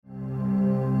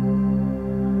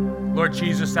Lord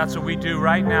Jesus, that's what we do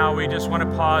right now. We just want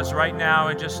to pause right now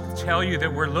and just tell you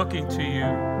that we're looking to you.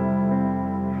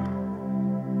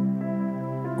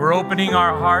 We're opening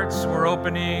our hearts, we're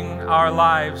opening our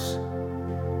lives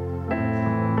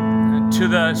to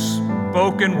the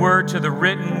spoken word, to the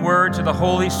written word, to the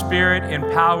Holy Spirit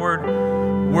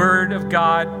empowered word of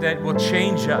God that will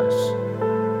change us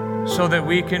so that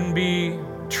we can be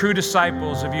true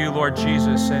disciples of you, Lord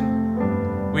Jesus.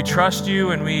 And we trust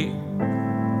you and we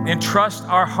entrust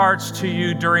our hearts to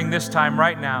you during this time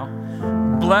right now.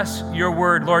 Bless your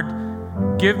word. Lord,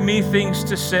 give me things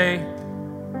to say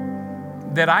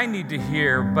that I need to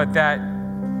hear, but that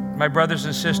my brothers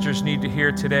and sisters need to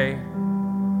hear today.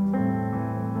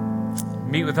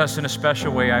 Meet with us in a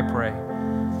special way, I pray.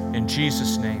 In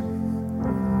Jesus' name,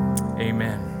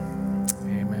 amen.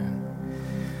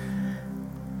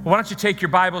 Why don't you take your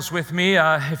Bibles with me?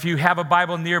 If you have a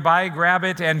Bible nearby, grab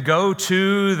it and go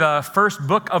to the first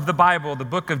book of the Bible, the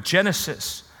book of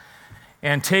Genesis,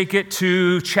 and take it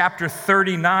to chapter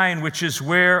 39, which is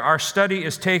where our study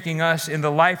is taking us in the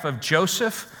life of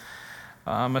Joseph,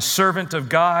 a servant of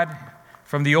God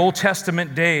from the Old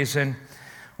Testament days. And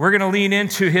we're going to lean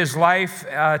into his life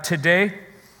today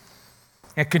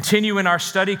and continue in our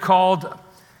study called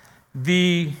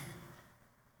The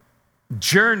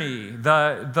Journey,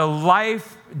 the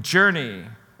life journey,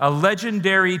 a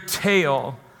legendary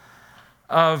tale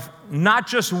of not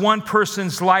just one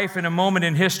person's life in a moment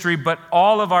in history, but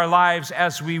all of our lives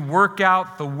as we work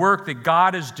out the work that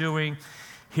God is doing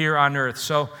here on earth.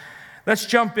 So let's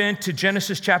jump into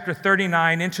Genesis chapter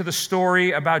 39, into the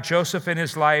story about Joseph and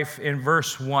his life in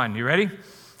verse 1. You ready?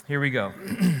 Here we go.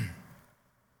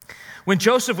 When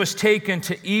Joseph was taken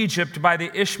to Egypt by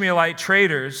the Ishmaelite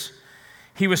traders,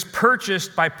 he was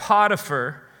purchased by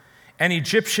Potiphar, an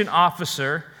Egyptian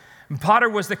officer. And Potiphar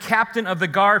was the captain of the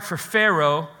guard for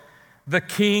Pharaoh, the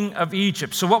king of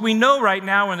Egypt. So what we know right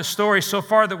now in the story so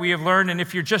far that we have learned, and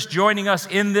if you're just joining us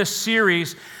in this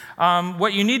series,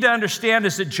 what you need to understand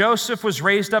is that Joseph was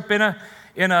raised up in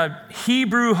a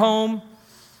Hebrew home,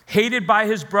 hated by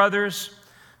his brothers,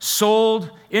 sold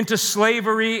into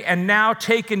slavery, and now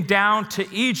taken down to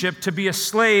Egypt to be a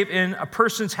slave in a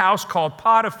person's house called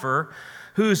Potiphar,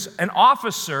 who's an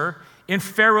officer in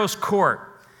Pharaoh's court.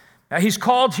 Now, he's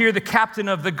called here the captain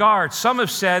of the guard. Some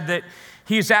have said that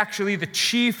he's actually the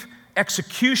chief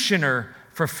executioner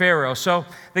for Pharaoh. So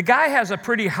the guy has a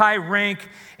pretty high rank,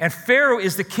 and Pharaoh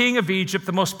is the king of Egypt,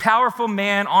 the most powerful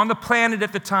man on the planet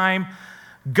at the time,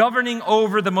 governing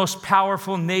over the most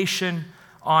powerful nation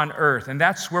on earth. And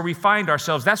that's where we find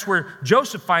ourselves. That's where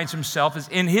Joseph finds himself, is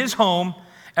in his home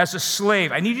as a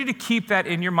slave. I need you to keep that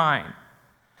in your mind.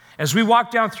 As we walk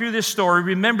down through this story,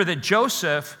 remember that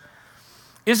Joseph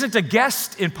isn't a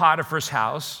guest in Potiphar's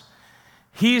house.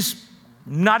 He's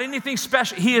not anything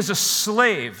special. He is a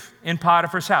slave in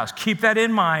Potiphar's house. Keep that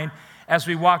in mind as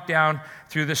we walk down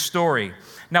through this story.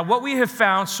 Now, what we have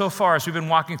found so far as we've been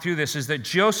walking through this is that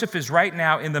Joseph is right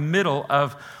now in the middle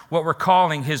of what we're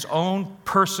calling his own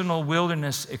personal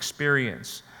wilderness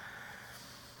experience.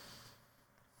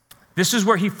 This is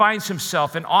where he finds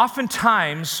himself, and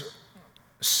oftentimes,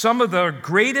 some of the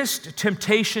greatest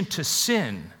temptation to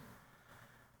sin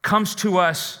comes to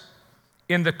us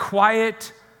in the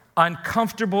quiet,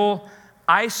 uncomfortable,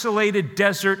 isolated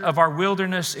desert of our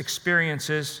wilderness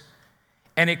experiences,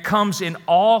 and it comes in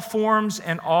all forms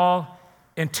and all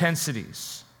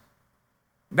intensities.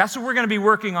 That's what we're going to be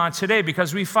working on today,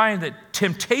 because we find that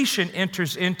temptation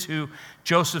enters into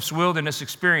Joseph's wilderness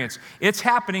experience. It's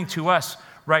happening to us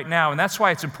right now, and that's why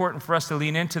it's important for us to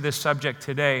lean into this subject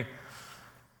today.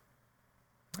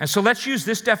 And so let's use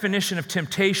this definition of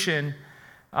temptation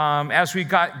as we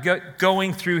got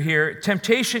going through here.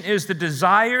 Temptation is the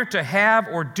desire to have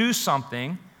or do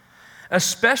something,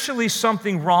 especially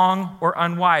something wrong or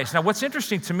unwise. Now, what's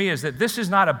interesting to me is that this is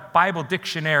not a Bible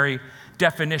dictionary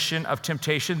definition of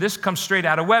temptation. This comes straight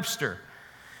out of Webster.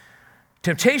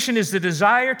 Temptation is the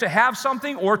desire to have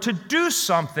something or to do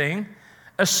something,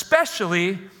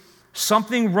 especially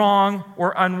something wrong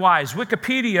or unwise.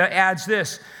 Wikipedia adds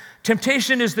this: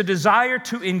 temptation is the desire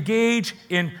to engage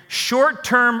in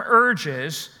short-term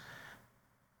urges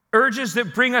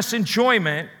that bring us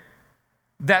enjoyment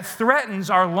that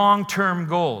threatens our long-term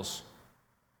goals.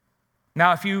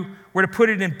 Now, if you were to put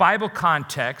it in Bible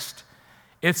context,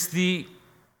 it's the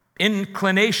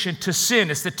inclination to sin.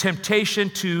 It's the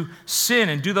temptation to sin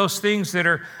and do those things that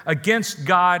are against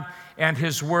God and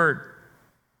His Word.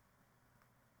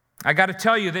 I got to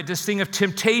tell you that this thing of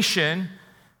temptation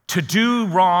to do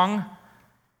wrong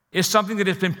is something that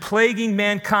has been plaguing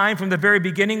mankind from the very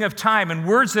beginning of time. And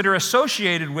words that are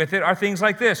associated with it are things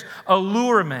like this: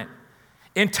 allurement,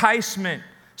 enticement,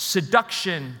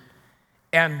 seduction,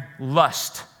 and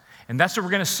lust. And that's what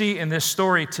we're going to see in this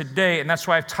story today, and that's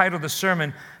why I've titled the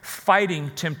sermon,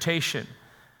 Fighting Temptation.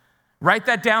 Write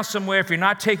that down somewhere. If you're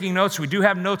not taking notes, we do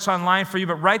have notes online for you,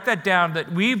 but write that down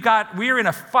that we're in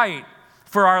a fight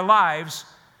for our lives,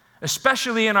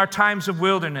 especially in our times of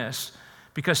wilderness,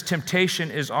 because temptation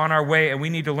is on our way and we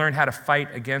need to learn how to fight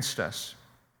against us.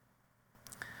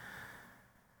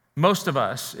 Most of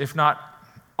us, if not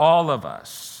all of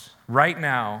us, right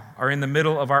now are in the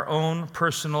middle of our own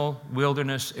personal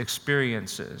wilderness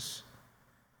experiences.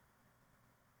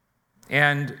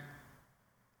 And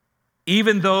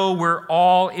even though we're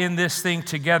all in this thing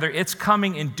together, it's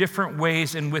coming in different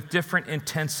ways and with different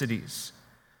intensities.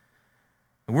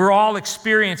 We're all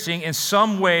experiencing in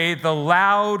some way the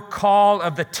loud call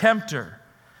of the tempter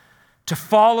to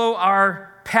follow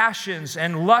our passions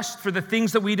and lust for the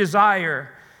things that we desire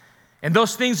and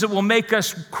those things that will make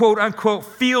us, quote unquote,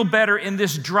 feel better in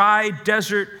this dry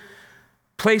desert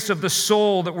place of the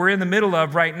soul that we're in the middle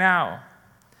of right now.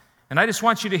 And I just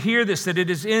want you to hear this, that it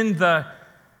is in the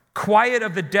quiet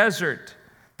of the desert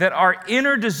that our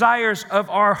inner desires of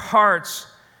our hearts,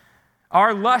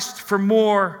 our lust for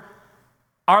more,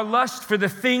 our lust for the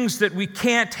things that we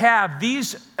can't have,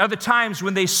 these are the times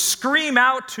when they scream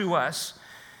out to us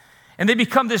and they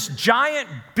become this giant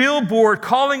billboard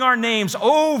calling our names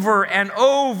over and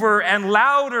over and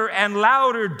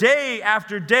louder day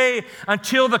after day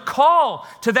until the call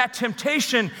to that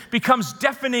temptation becomes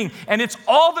deafening and it's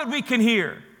all that we can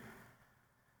hear.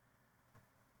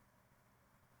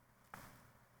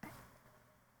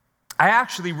 I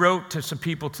actually wrote to some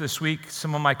people this week,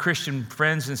 some of my Christian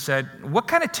friends, and said, what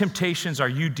kind of temptations are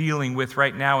you dealing with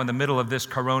right now in the middle of this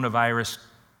coronavirus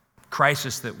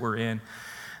crisis that we're in,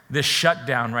 this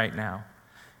shutdown right now?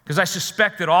 Because I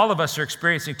suspect that all of us are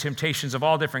experiencing temptations of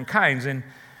all different kinds. And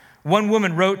one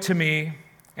woman wrote to me,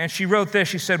 and she wrote this.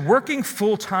 She said, working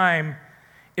full-time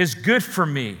is good for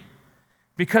me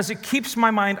because it keeps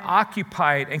my mind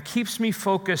occupied and keeps me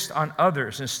focused on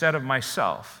others instead of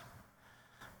myself.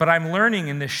 But I'm learning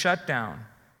in this shutdown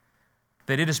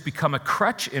that it has become a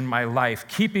crutch in my life,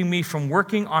 keeping me from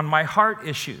working on my heart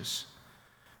issues.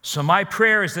 So my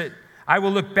prayer is that I will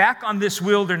look back on this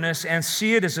wilderness and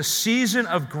see it as a season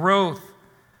of growth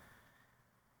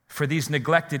for these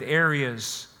neglected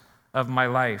areas of my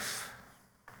life.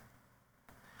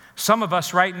 Some of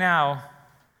us right now,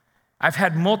 I've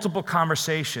had multiple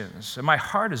conversations, and my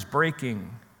heart is breaking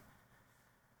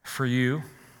for you.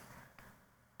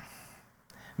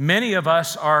 Many of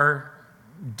us are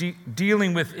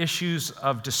dealing with issues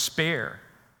of despair.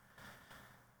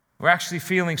 We're actually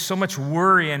feeling so much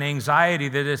worry and anxiety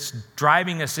that it's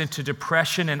driving us into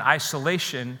depression and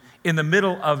isolation in the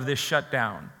middle of this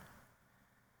shutdown.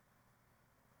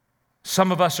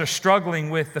 Some of us are struggling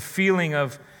with the feeling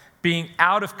of being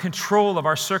out of control of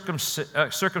our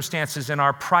circumstances in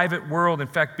our private world. In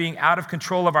fact, being out of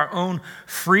control of our own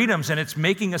freedoms, and it's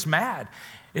making us mad.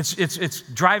 It's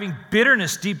driving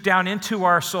bitterness deep down into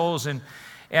our souls, and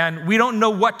we don't know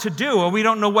what to do, or we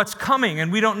don't know what's coming,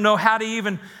 and we don't know how to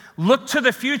even look to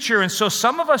the future. And so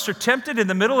some of us are tempted in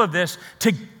the middle of this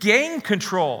to gain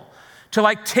control,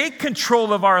 to take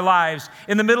control of our lives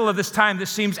in the middle of this time that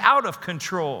seems out of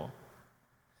control.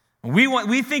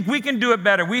 We think we can do it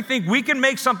better. We think we can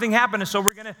make something happen, and so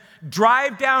we're going to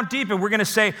drive down deep, and we're going to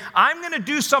say, I'm going to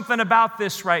do something about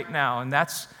this right now, and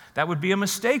that would be a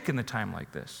mistake in a time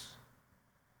like this.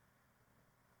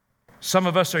 Some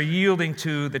of us are yielding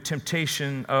to the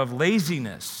temptation of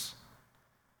laziness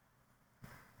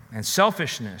and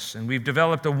selfishness, and we've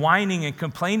developed a whining and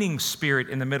complaining spirit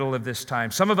in the middle of this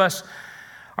time. Some of us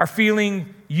are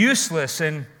feeling useless,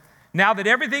 and now that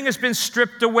everything has been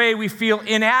stripped away, we feel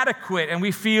inadequate and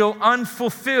we feel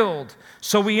unfulfilled.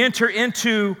 So we enter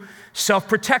into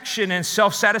self-protection and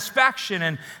self-satisfaction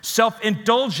and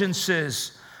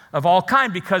self-indulgences of all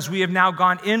kind because we have now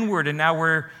gone inward and now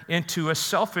we're into a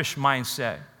selfish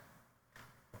mindset.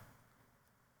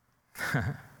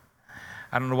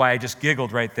 I don't know why I just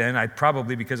giggled right then.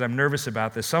 Probably because I'm nervous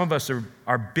about this. Some of us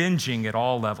are binging at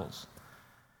all levels.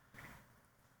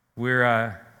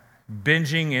 We're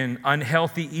binging in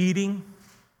unhealthy eating.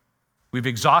 We've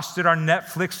exhausted our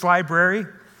Netflix library.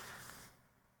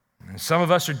 And some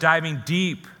of us are diving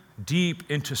deep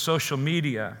into social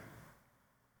media.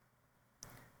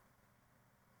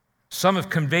 Some have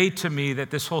conveyed to me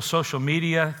that this whole social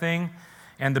media thing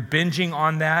and the binging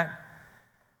on that,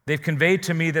 they've conveyed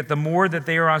to me that the more that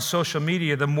they are on social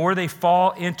media, the more they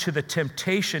fall into the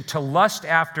temptation to lust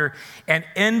after and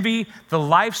envy the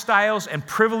lifestyles and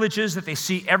privileges that they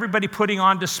see everybody putting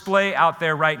on display out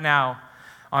there right now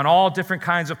on all different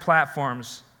kinds of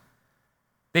platforms.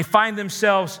 They find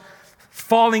themselves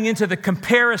falling into the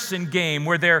comparison game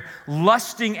where they're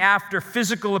lusting after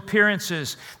physical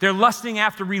appearances. They're lusting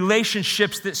after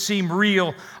relationships that seem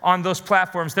real on those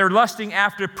platforms. They're lusting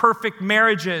after perfect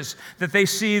marriages that they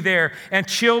see there, and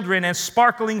children, and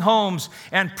sparkling homes,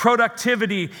 and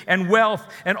productivity, and wealth.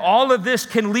 And all of this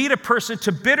can lead a person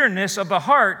to bitterness of the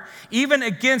heart, even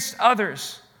against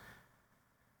others.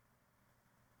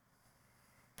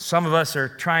 Some of us are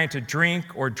trying to drink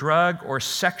or drug or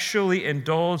sexually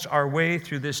indulge our way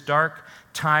through this dark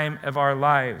time of our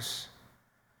lives.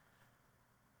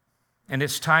 And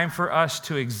it's time for us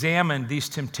to examine these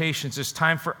temptations. It's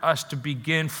time for us to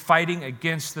begin fighting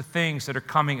against the things that are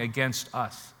coming against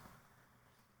us.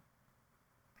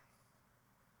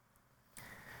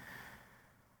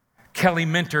 Kelly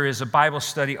Minter is a Bible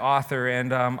study author,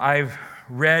 and I've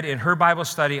read in her Bible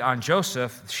study on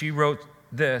Joseph, she wrote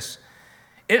this: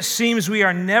 "It seems we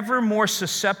are never more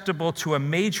susceptible to a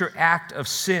major act of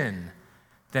sin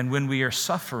than when we are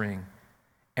suffering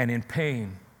and in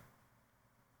pain."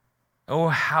 Oh,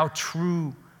 how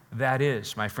true that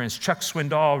is, my friends. Chuck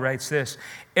Swindoll writes this: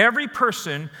 "Every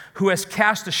person who has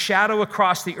cast a shadow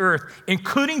across the earth,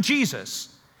 including Jesus,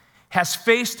 has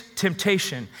faced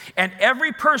temptation. And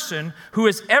every person who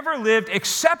has ever lived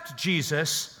except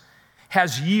Jesus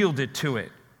has yielded to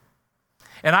it."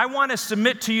 And I want to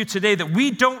submit to you today that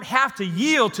we don't have to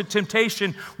yield to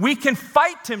temptation. We can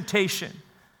fight temptation.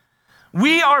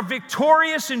 We are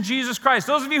victorious in Jesus Christ.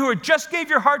 Those of you who just gave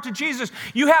your heart to Jesus,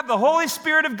 you have the Holy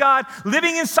Spirit of God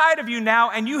living inside of you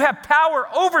now, and you have power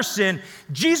over sin.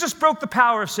 Jesus broke the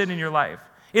power of sin in your life.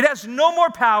 It has no more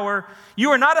power.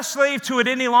 You are not a slave to it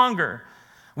any longer.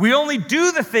 We only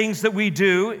do the things that we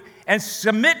do and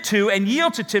submit to and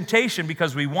yield to temptation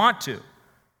because we want to.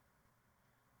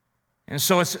 And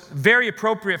so it's very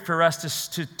appropriate for us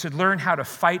to learn how to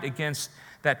fight against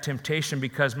that temptation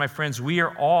because, my friends, we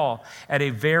are all at a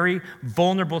very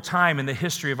vulnerable time in the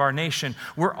history of our nation.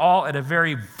 We're all at a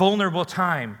very vulnerable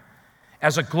time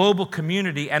as a global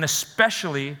community, and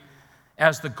especially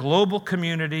as the global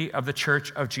community of the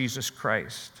Church of Jesus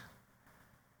Christ.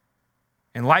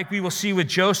 And like we will see with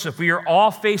Joseph, we are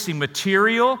all facing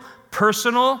material,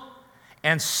 personal,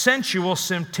 and sensual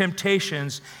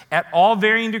temptations at all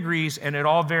varying degrees and at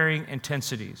all varying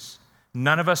intensities.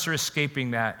 None of us are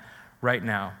escaping that right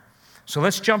now. So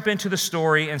let's jump into the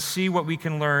story and see what we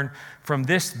can learn from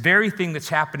this very thing that's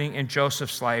happening in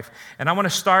Joseph's life. And I want to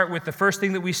start with the first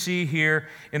thing that we see here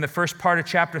in the first part of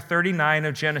chapter 39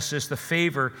 of Genesis, the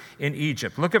favor in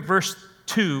Egypt. Look at verse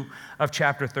 2 of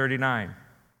chapter 39.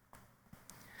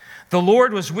 "The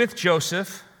Lord was with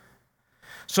Joseph,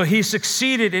 so he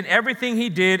succeeded in everything he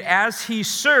did as he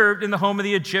served in the home of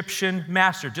the Egyptian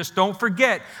master." Just don't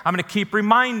forget, I'm going to keep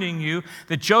reminding you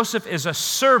that Joseph is a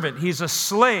servant. He's a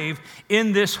slave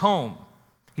in this home.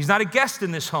 He's not a guest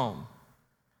in this home.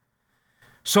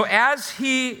 So as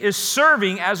he is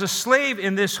serving as a slave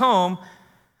in this home,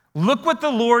 look what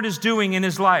the Lord is doing in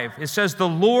his life. It says, "The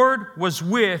Lord was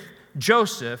with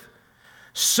Joseph,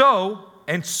 so,"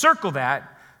 and circle that,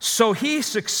 "so he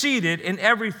succeeded in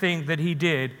everything that he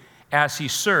did as he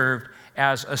served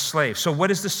as a slave." So what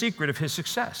is the secret of his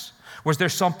success? Was there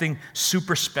something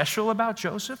super special about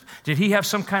Joseph? Did he have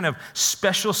some kind of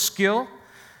special skill?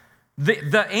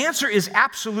 The answer is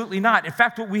absolutely not. In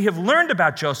fact, what we have learned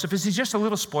about Joseph is he's just a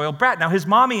little spoiled brat. Now, his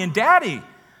mommy and daddy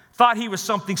thought he was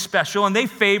something special, and they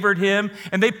favored him,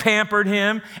 and they pampered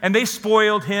him, and they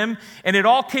spoiled him, and it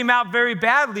all came out very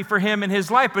badly for him in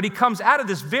his life. But he comes out of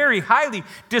this very highly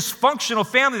dysfunctional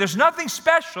family. There's nothing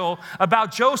special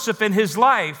about Joseph in his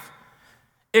life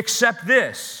except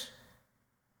this: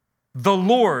 the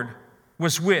Lord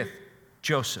was with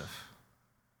Joseph.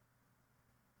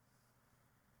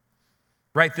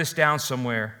 Write this down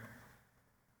somewhere.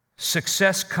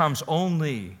 Success comes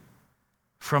only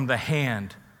from the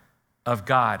hand of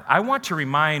God. I want to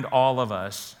remind all of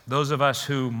us, those of us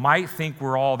who might think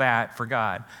we're all that for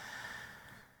God,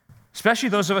 especially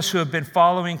those of us who have been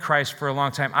following Christ for a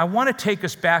long time, I want to take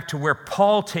us back to where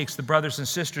Paul takes the brothers and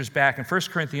sisters back in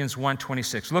 1 Corinthians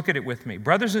 1:26. Look at it with me.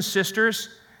 Brothers and sisters,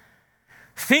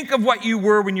 think of what you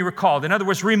were when you were called. In other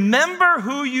words, remember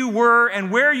who you were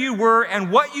and where you were and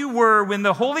what you were when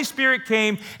the Holy Spirit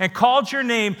came and called your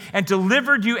name and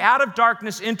delivered you out of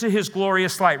darkness into his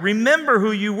glorious light. Remember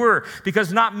who you were,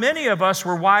 because not many of us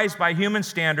were wise by human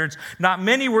standards. Not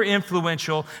many were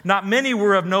influential. Not many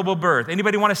were of noble birth.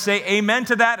 Anybody want to say amen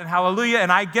to that and hallelujah?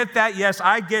 And I get that. Yes,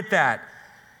 I get that.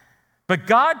 But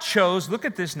God chose, look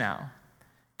at this now,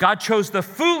 God chose the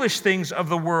foolish things of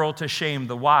the world to shame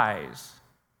the wise.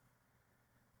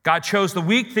 God chose the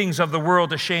weak things of the world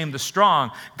to shame the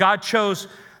strong. God chose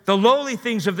the lowly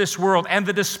things of this world and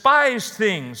the despised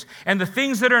things and the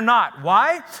things that are not.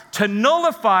 Why? To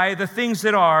nullify the things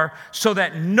that are, so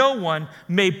that no one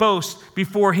may boast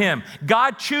before him.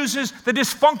 God chooses the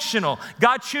dysfunctional.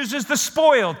 God chooses the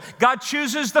spoiled. God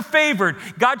chooses the favored.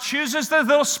 God chooses the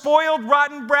little spoiled,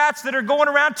 rotten brats that are going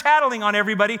around tattling on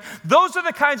everybody. Those are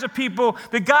the kinds of people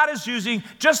that God is using,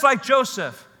 just like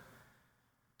Joseph,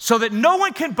 so that no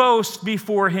one can boast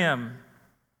before him.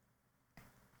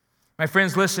 My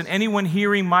friends, listen, anyone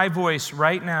hearing my voice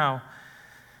right now,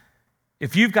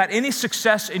 if you've got any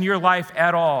success in your life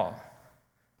at all,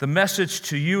 the message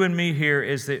to you and me here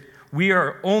is that we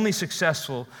are only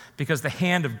successful because the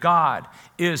hand of God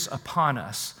is upon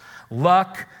us.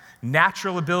 Luck,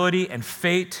 natural ability, and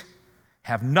fate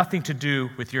have nothing to do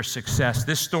with your success.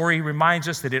 This story reminds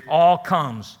us that it all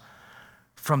comes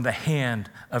from the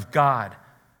hand of God.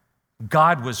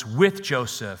 God was with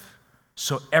Joseph,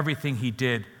 so everything he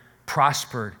did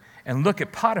prospered. And look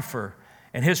at Potiphar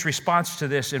and his response to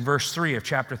this in verse 3 of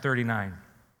chapter 39.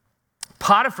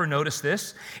 Potiphar noticed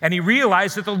this, and he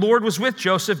realized that the Lord was with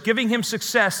Joseph, giving him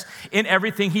success in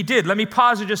everything he did. Let me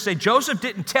pause and just say, Joseph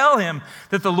didn't tell him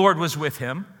that the Lord was with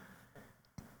him.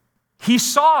 He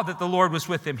saw that the Lord was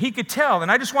with him. He could tell.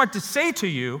 And I just want to say to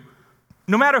you,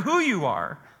 no matter who you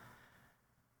are,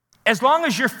 as long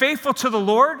as you're faithful to the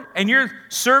Lord and you're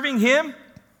serving him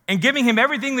and giving him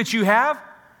everything that you have,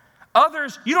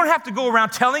 others, you don't have to go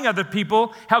around telling other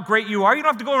people how great you are. You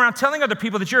don't have to go around telling other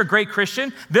people that you're a great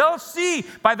Christian. They'll see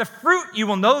by the fruit you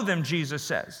will know them, Jesus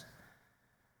says.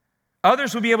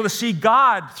 Others will be able to see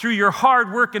God through your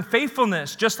hard work and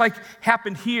faithfulness, just like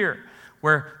happened here,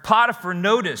 where Potiphar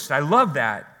noticed. I love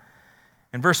that.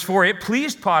 In verse 4, it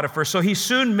pleased Potiphar, so he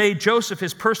soon made Joseph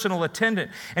his personal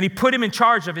attendant, and he put him in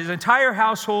charge of his entire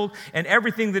household and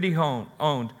everything that he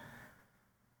owned.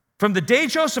 From the day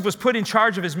Joseph was put in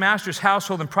charge of his master's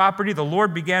household and property, the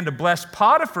Lord began to bless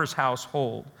Potiphar's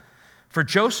household for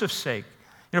Joseph's sake.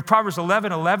 You know, Proverbs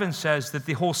 11:11 says that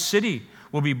the whole city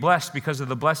will be blessed because of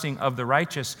the blessing of the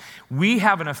righteous. We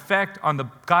have an effect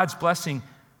on God's blessing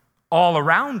all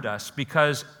around us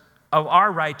because of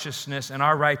our righteousness and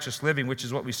our righteous living, which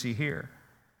is what we see here.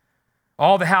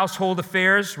 All the household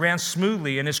affairs ran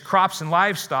smoothly, and his crops and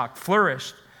livestock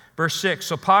flourished. Verse 6,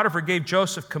 so Potiphar gave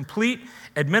Joseph complete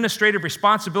administrative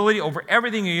responsibility over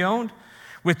everything he owned.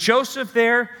 With Joseph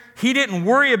there, he didn't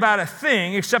worry about a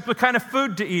thing except what kind of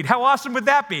food to eat. How awesome would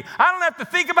that be? I don't have to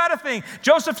think about a thing.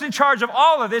 Joseph's in charge of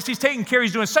all of this. He's taking care.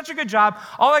 He's doing such a good job.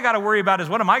 All I got to worry about is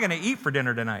what am I going to eat for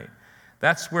dinner tonight?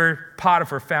 That's where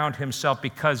Potiphar found himself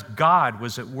because God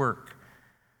was at work.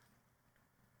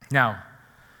 Now,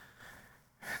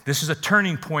 this is a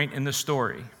turning point in the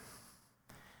story.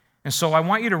 And so I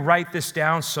want you to write this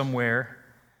down somewhere.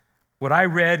 What I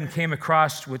read and came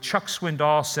across what Chuck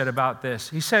Swindoll said about this.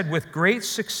 He said, with great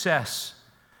success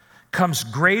comes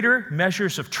greater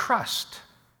measures of trust,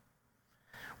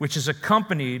 which is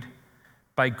accompanied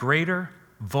by greater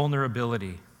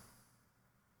vulnerability.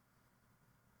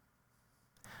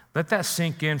 Let that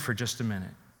sink in for just a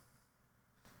minute.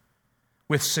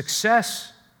 With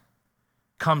success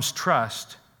comes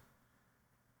trust,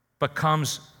 but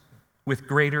comes with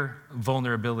greater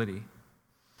vulnerability.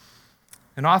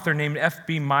 An author named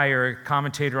F.B. Meyer, a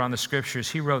commentator on the scriptures,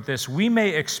 he wrote this: we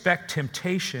may expect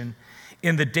temptation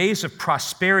in the days of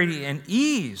prosperity and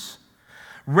ease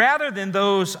rather than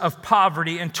those of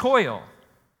poverty and toil.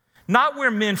 Not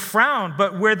where men frown,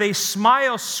 but where they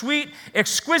smile sweet,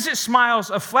 exquisite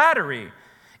smiles of flattery.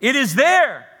 It is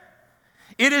there.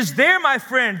 It is there, my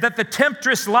friend, that the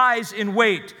temptress lies in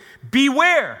wait.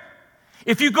 Beware.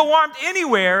 If you go armed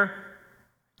anywhere,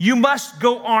 you must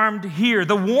go armed here.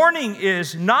 The warning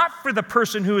is not for the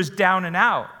person who is down and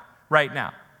out right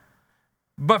now,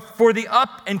 but for the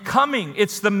up and coming.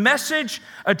 It's the message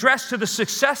addressed to the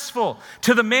successful,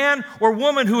 to the man or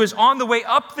woman who is on the way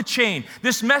up the chain.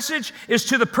 This message is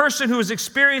to the person who is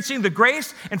experiencing the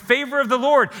grace and favor of the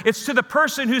Lord. It's to the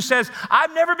person who says,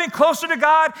 I've never been closer to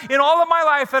God in all of my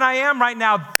life than I am right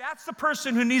now. That's the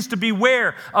person who needs to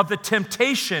beware of the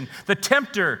temptation, the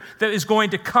tempter that is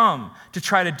going to come to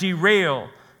try to derail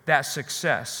that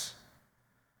success.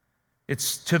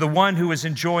 It's to the one who is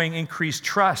enjoying increased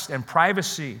trust and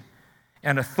privacy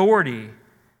and authority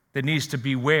that needs to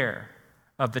beware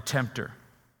of the tempter.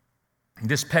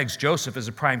 This pegs Joseph as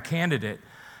a prime candidate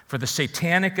for the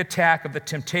satanic attack of the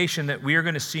temptation that we are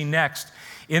going to see next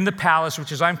in the palace,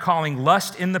 which is I'm calling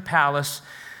lust in the palace,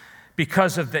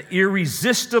 because of the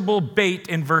irresistible bait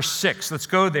in verse 6. Let's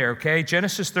go there, okay?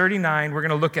 Genesis 39, we're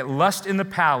going to look at lust in the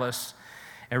palace,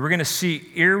 and we're going to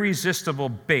see irresistible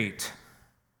bait.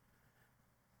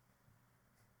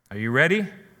 Are you ready?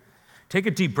 Take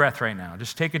a deep breath right now.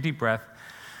 Just take a deep breath,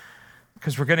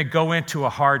 because we're going to go into a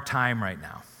hard time right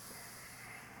now.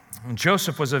 And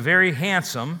Joseph was a very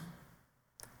handsome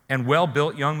and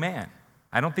well-built young man.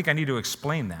 I don't think I need to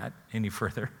explain that any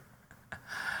further.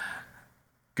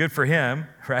 Good for him,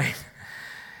 right?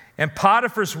 And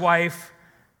Potiphar's wife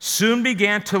soon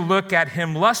began to look at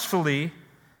him lustfully.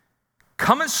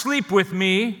 Come and sleep with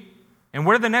me. And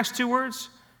what are the next two words?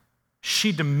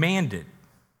 She demanded.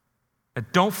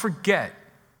 But don't forget,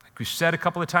 like we've said a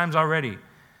couple of times already,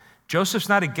 Joseph's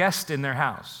not a guest in their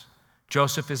house.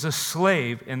 Joseph is a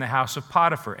slave in the house of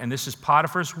Potiphar, and this is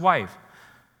Potiphar's wife.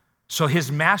 So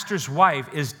his master's wife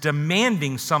is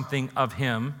demanding something of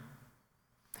him,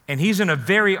 and he's in a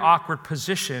very awkward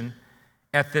position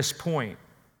at this point.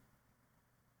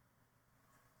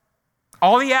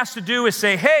 All he has to do is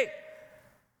say, hey,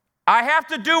 I have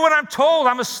to do what I'm told.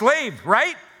 I'm a slave,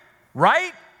 right?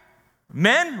 Right?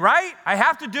 Men, right? I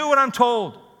have to do what I'm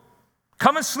told.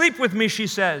 Come and sleep with me, she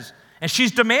says. And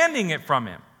she's demanding it from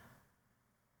him.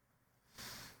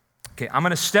 Okay, I'm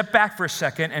going to step back for a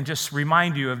second and just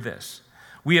remind you of this.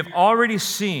 We have already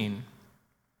seen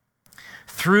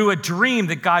through a dream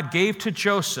that God gave to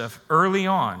Joseph early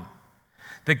on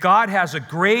that God has a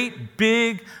great,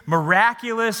 big,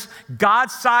 miraculous,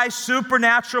 God-sized,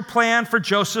 supernatural plan for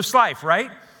Joseph's life, right?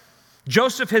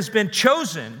 Joseph has been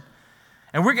chosen,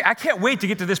 and I can't wait to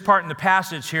get to this part in the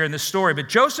passage here in this story, but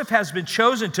Joseph has been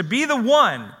chosen to be the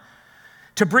one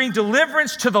to bring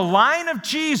deliverance to the line of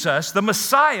Jesus, the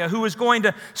Messiah, who is going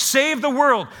to save the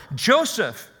world.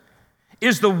 Joseph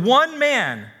is the one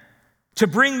man to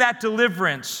bring that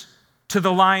deliverance to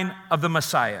the line of the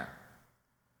Messiah.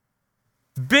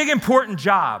 Big, important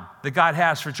job that God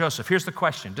has for Joseph. Here's the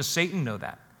question. Does Satan know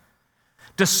that?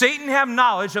 Does Satan have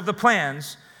knowledge of the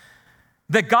plans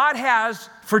that God has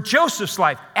for Joseph's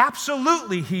life?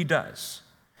 Absolutely, he does.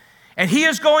 And he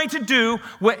is going to do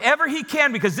whatever he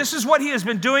can, because this is what he has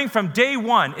been doing from day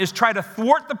one, is try to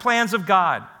thwart the plans of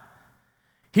God.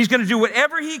 He's going to do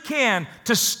whatever he can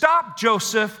to stop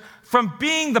Joseph from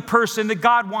being the person that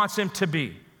God wants him to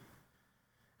be.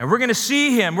 And we're going to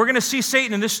see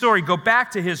Satan in this story go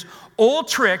back to his old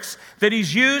tricks that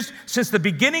he's used since the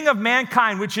beginning of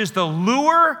mankind, which is the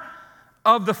lure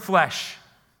of the flesh.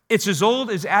 It's as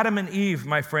old as Adam and Eve,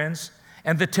 my friends,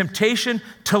 and the temptation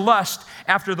to lust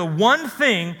after the one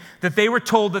thing that they were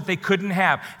told that they couldn't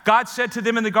have. God said to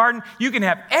them in the garden, you can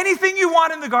have anything you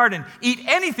want in the garden, eat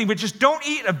anything, but just don't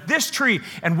eat of this tree.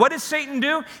 And what did Satan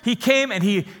do? He came and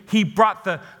he brought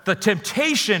the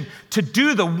temptation to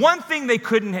do the one thing they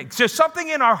couldn't have. There's something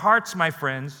in our hearts, my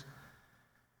friends,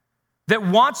 that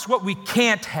wants what we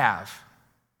can't have.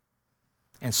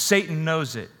 And Satan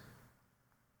knows it.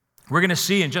 We're going to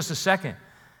see in just a second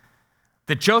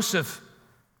that Joseph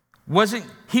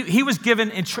he was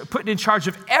put in charge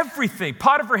of everything.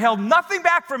 Potiphar held nothing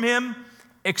back from him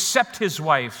except his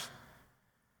wife.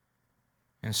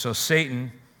 And so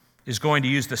Satan is going to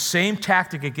use the same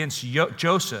tactic against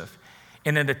Joseph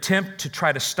in an attempt to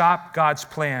try to stop God's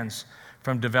plans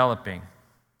from developing.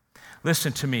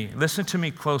 Listen to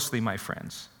me closely, my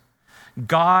friends.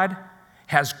 God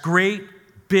has great,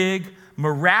 big,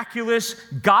 miraculous,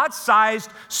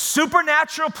 God-sized,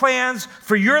 supernatural plans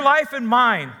for your life and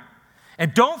mine.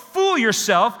 And don't fool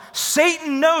yourself.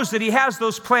 Satan knows that he has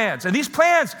those plans. And these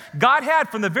plans God had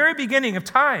from the very beginning of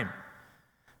time.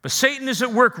 But Satan is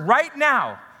at work right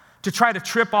now to try to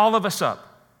trip all of us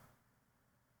up.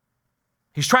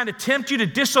 He's trying to tempt you to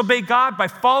disobey God by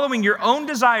following your own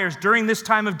desires during this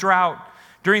time of drought,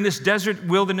 during this desert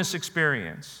wilderness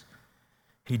experience.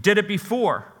 He did it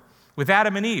before with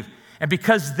Adam and Eve. And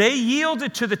because they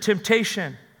yielded to the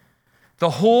temptation,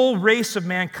 the whole race of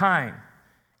mankind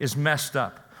is messed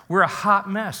up. We're a hot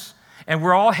mess, and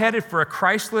we're all headed for a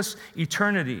Christless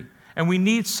eternity, and we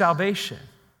need salvation.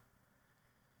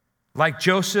 Like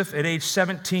Joseph at age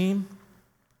 17,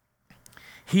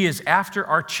 he is after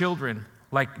our children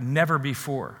like never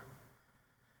before.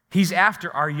 He's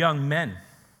after our young men.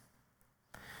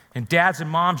 And dads and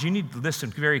moms, you need to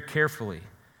listen very carefully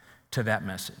to that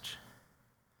message.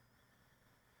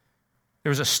 There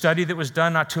was a study that was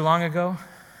done not too long ago.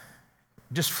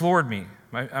 It just floored me.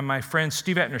 My friend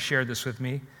Steve Ettner shared this with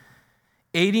me.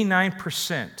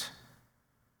 89%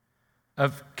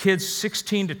 of kids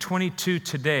 16 to 22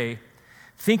 today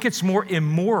think it's more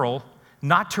immoral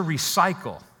not to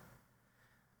recycle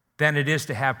than it is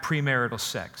to have premarital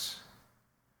sex.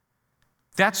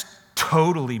 That's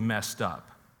totally messed up.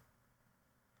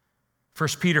 1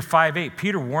 Peter 5:8,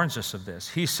 Peter warns us of this.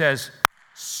 He says,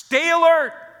 stay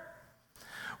alert.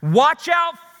 Watch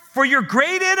out for your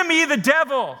great enemy, the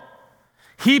devil.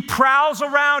 He prowls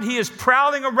around. He is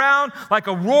prowling around like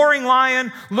a roaring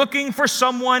lion looking for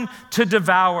someone to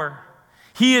devour.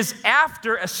 He is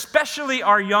after especially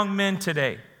our young men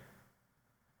today.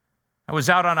 I was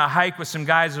out on a hike with some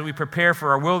guys as we prepare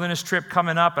for our wilderness trip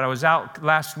coming up, and I was out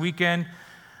last weekend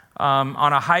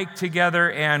on a hike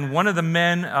together, and one of the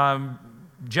men,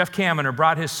 Jeff Kaminer,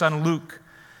 brought his son Luke.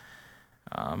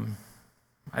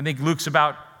 I think Luke's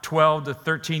about 12 to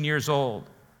 13 years old.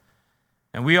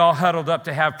 And we all huddled up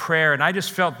to have prayer, and I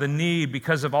just felt the need,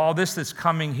 because of all this that's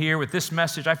coming here with this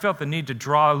message, I felt the need to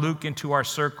draw Luke into our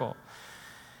circle.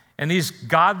 And these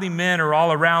godly men are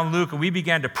all around Luke, and we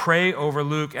began to pray over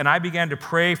Luke, and I began to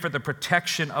pray for the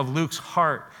protection of Luke's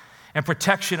heart and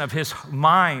protection of his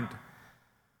mind.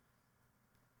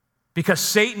 Because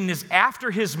Satan is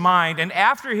after his mind and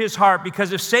after his heart,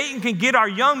 because if Satan can get our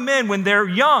young men when they're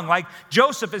young, like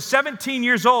Joseph at 17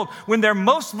 years old, when they're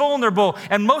most vulnerable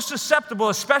and most susceptible,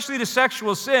 especially to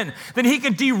sexual sin, then he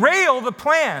can derail the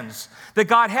plans that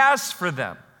God has for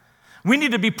them. We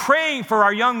need to be praying for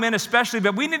our young men especially,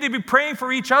 but we need to be praying for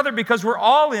each other because we're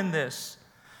all in this.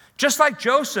 Just like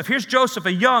Joseph. Here's Joseph,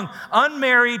 a young,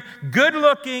 unmarried,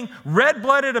 good-looking,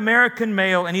 red-blooded American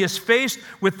male, and he is faced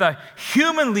with a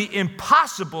humanly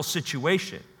impossible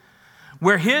situation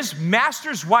where his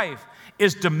master's wife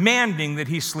is demanding that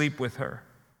he sleep with her.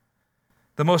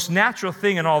 The most natural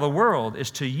thing in all the world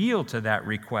is to yield to that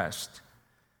request,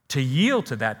 to yield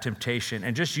to that temptation,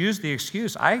 and just use the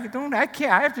excuse, I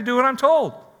can't, I have to do what I'm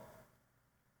told.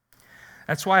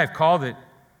 That's why I've called it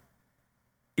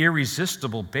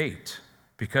irresistible bait,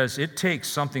 because it takes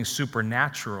something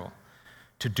supernatural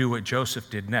to do what Joseph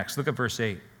did next. Look at verse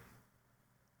 8.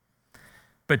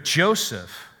 But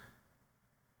Joseph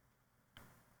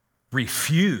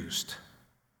refused.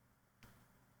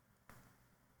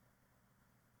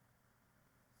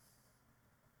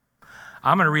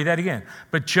 I'm going to read that again.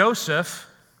 But Joseph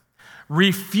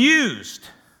refused.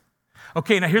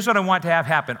 Okay, now here's what I want to have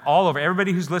happen all over.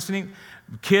 Everybody who's listening,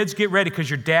 kids, get ready, because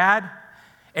your dad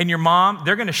and your mom,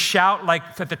 they're going to shout like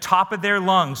at the top of their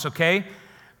lungs, okay?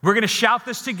 We're going to shout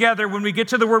this together. When we get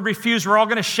to the word refuse, we're all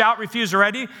going to shout refuse.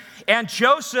 Ready? And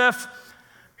Joseph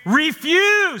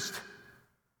refused.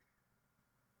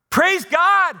 Praise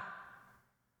God.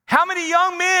 How many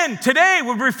young men today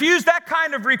would refuse that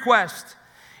kind of request?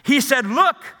 He said,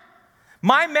 look,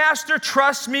 my master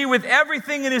trusts me with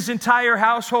everything in his entire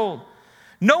household.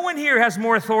 No one here has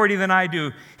more authority than I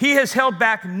do. He has held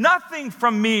back nothing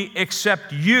from me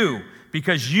except you,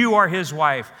 because you are his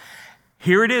wife.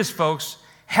 Here it is, folks.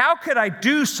 How could I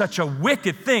do such a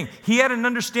wicked thing? He had an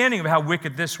understanding of how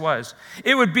wicked this was.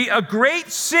 It would be a great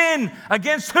sin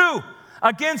against who?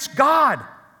 Against God.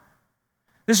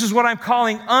 This is what I'm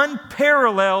calling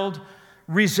unparalleled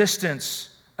resistance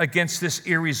against this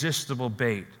irresistible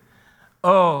bait.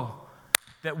 Oh,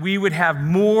 that we would have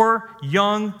more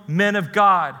young men of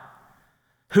God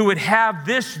who would have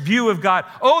this view of God.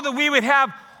 Oh, that we would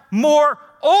have more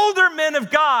older men of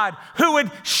God who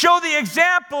would show the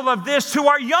example of this to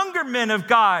our younger men of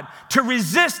God to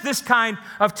resist this kind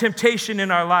of temptation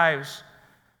in our lives.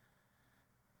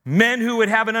 Men who would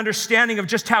have an understanding of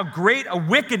just how great a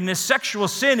wickedness sexual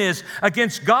sin is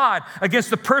against God, against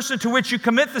the person to which you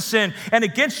commit the sin, and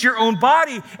against your own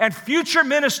body and future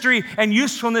ministry and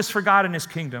usefulness for God and his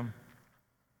kingdom.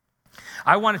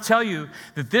 I want to tell you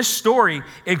that this story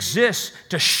exists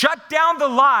to shut down the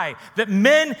lie that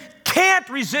men can't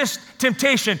resist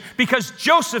temptation, because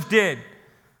Joseph did.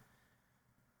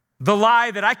 The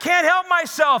lie that I can't help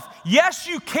myself. Yes,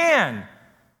 you can.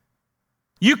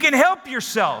 You can help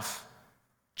yourself.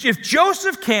 If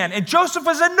Joseph can, and Joseph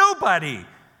was a nobody,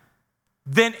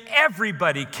 then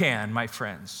everybody can, my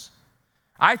friends.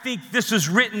 I think this is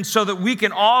written so that we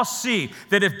can all see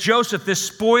that if Joseph, this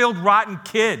spoiled, rotten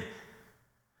kid,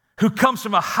 who comes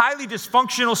from a highly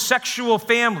dysfunctional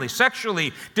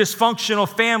sexually dysfunctional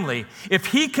family, if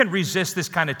he can resist this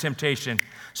kind of temptation,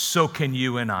 so can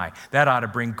you and I. That ought to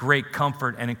bring great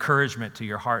comfort and encouragement to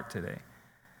your heart today.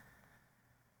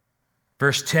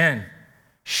 Verse 10,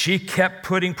 she kept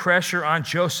putting pressure on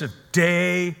Joseph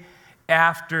day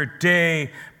after day,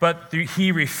 but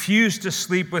he refused to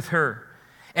sleep with her.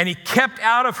 And he kept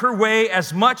out of her way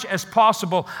as much as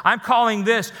possible. I'm calling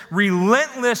this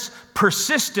relentless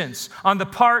persistence on the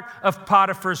part of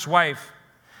Potiphar's wife.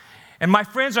 And my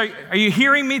friends, are you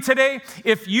hearing me today?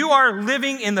 If you are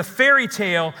living in the fairy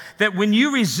tale that when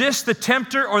you resist the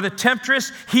tempter or the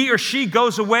temptress, he or she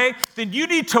goes away, then you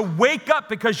need to wake up,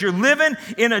 because you're living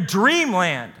in a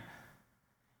dreamland.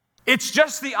 It's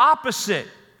just the opposite.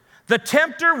 The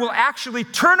tempter will actually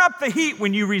turn up the heat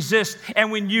when you resist and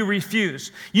when you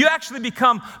refuse. You actually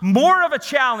become more of a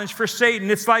challenge for Satan.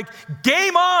 It's like,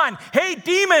 game on. Hey,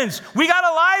 demons, we got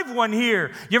a live one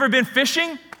here. You ever been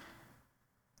fishing?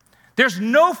 There's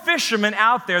no fisherman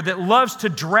out there that loves to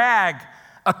drag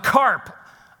a carp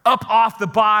up off the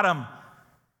bottom.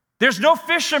 There's no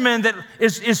fisherman that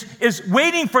is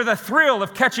waiting for the thrill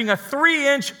of catching a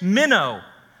 3-inch minnow,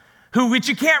 which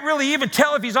you can't really even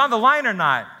tell if he's on the line or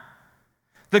not.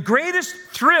 The greatest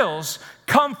thrills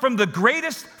come from the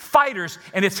greatest fighters,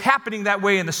 and it's happening that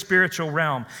way in the spiritual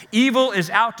realm. Evil is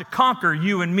out to conquer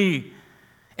you and me,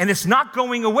 and it's not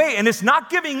going away, and it's not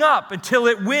giving up until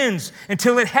it wins,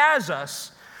 until it has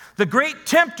us. The great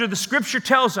tempter, the scripture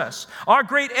tells us, our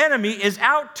great enemy is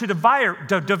out to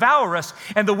devour us,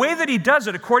 and the way that he does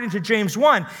it, according to James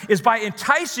 1, is by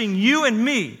enticing you and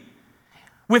me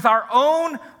with our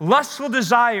own lustful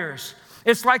desires.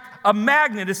 It's like a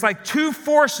magnet. It's like two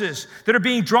forces that are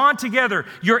being drawn together.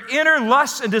 Your inner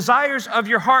lusts and desires of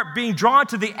your heart being drawn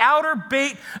to the outer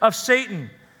bait of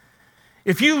Satan.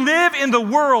 If you live in the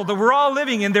world that we're all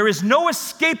living in, there is no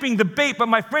escaping the bait. But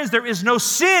my friends, there is no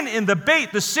sin in the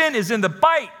bait. The sin is in the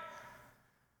bite.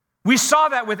 We saw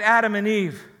that with Adam and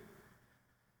Eve.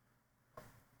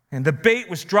 And the bait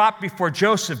was dropped before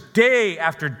Joseph day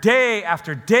after day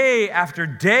after day after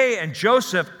day. And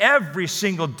Joseph every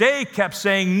single day kept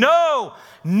saying, no,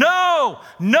 no,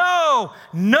 no,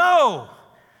 no.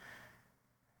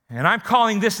 And I'm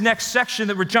calling this next section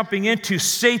that we're jumping into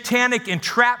satanic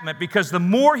entrapment, because the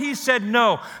more he said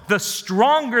no, the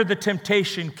stronger the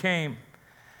temptation came.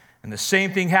 And the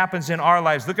same thing happens in our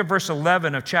lives. Look at verse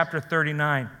 11 of chapter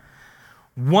 39.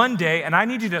 One day, and I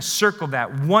need you to circle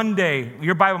that, one day.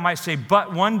 Your Bible might say,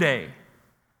 but one day.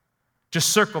 Just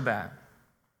circle that.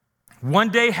 One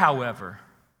day, however,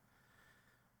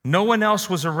 no one else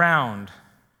was around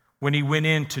when he went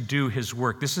in to do his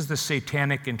work. This is the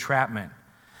satanic entrapment.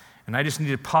 And I just need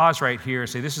to pause right here and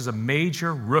say, this is a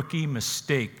major rookie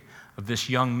mistake of this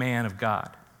young man of God.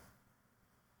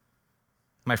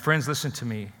 My friends, listen to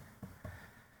me.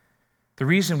 The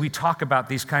reason we talk about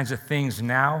these kinds of things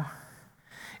now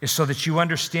is so that you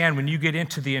understand when you get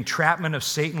into the entrapment of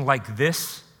Satan like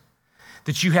this,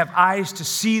 that you have eyes to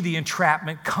see the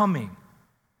entrapment coming.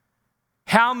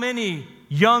 How many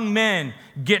young men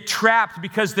get trapped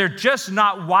because they're just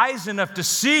not wise enough to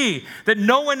see that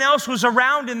no one else was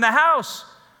around in the house?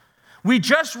 We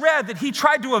just read that he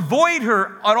tried to avoid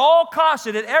her at all costs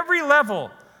and at every level,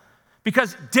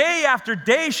 because day after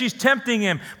day she's tempting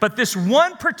him. But this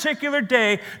one particular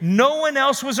day, no one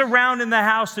else was around in the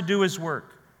house to do his work.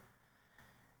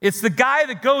 It's the guy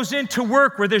that goes into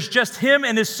work where there's just him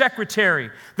and his secretary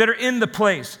that are in the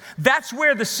place. That's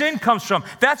where the sin comes from.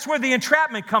 That's where the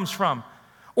entrapment comes from.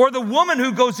 Or the woman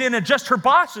who goes in and just her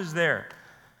boss is there.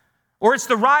 Or it's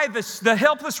the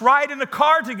helpless ride in the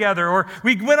car together, or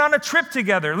we went on a trip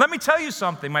together. Let me tell you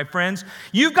something, my friends.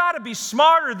 You've got to be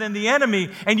smarter than the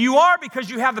enemy, and you are, because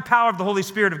you have the power of the Holy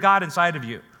Spirit of God inside of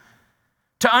you,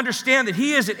 to understand that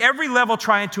he is at every level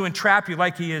trying to entrap you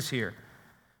like he is here.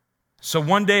 So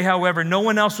one day, however, no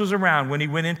one else was around when he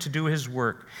went in to do his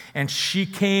work. And she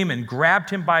came and grabbed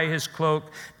him by his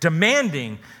cloak,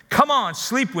 demanding, "Come on,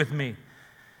 sleep with me."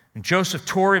 And Joseph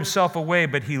tore himself away,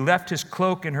 but he left his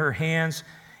cloak in her hands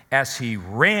as he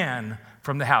ran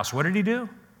from the house. What did he do?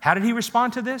 How did he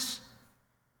respond to this?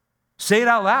 Say it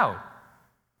out loud.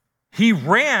 He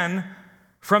ran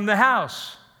from the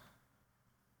house.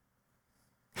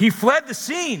 He fled the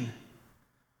scene.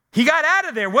 He got out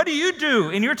of there. What do you do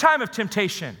in your time of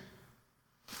temptation?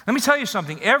 Let me tell you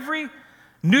something. Every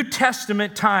New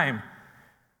Testament time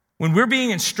when we're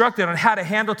being instructed on how to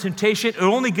handle temptation, it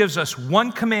only gives us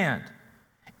one command.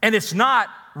 And it's not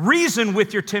reason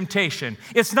with your temptation.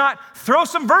 It's not throw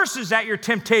some verses at your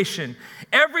temptation.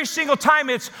 Every single time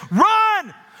it's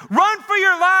run! Run for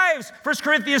your lives. 1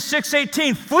 Corinthians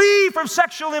 6:18, flee from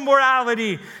sexual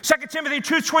immorality. 2 Timothy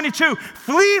 2:22,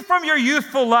 flee from your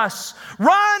youthful lusts.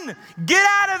 Run, get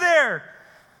out of there.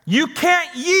 You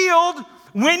can't yield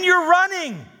when you're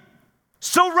running.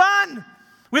 So run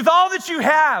with all that you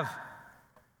have.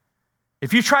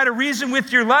 If you try to reason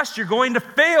with your lust, you're going to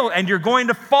fail and you're going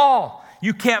to fall.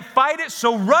 You can't fight it,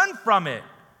 so run from it.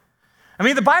 I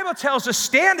mean, the Bible tells us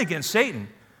stand against Satan.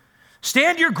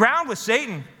 Stand your ground with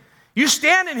Satan. You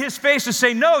stand in his face and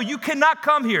say, no, you cannot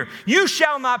come here. You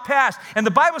shall not pass. And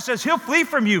the Bible says he'll flee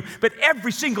from you. But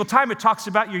every single time it talks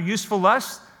about your useful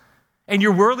lust and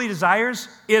your worldly desires,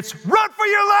 it's run for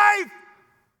your life.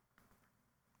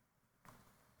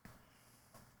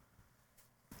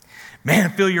 Man,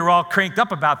 Phil, you're all cranked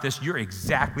up about this. You're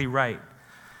exactly right.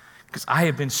 because I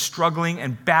have been struggling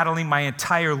and battling my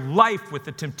entire life with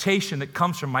the temptation that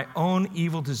comes from my own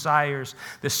evil desires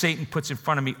that Satan puts in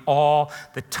front of me all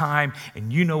the time.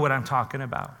 And you know what I'm talking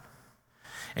about.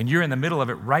 And you're in the middle of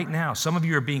it right now. Some of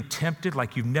you are being tempted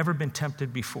like you've never been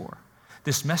tempted before.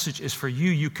 This message is for you.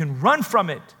 You can run from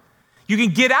it. You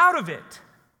can get out of it.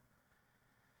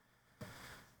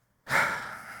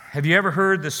 Have you ever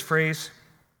heard this phrase?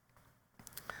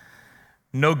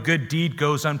 No good deed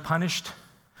goes unpunished.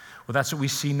 Well, that's what we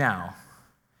see now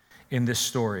in this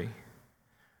story.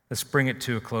 Let's bring it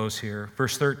to a close here.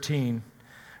 Verse 13,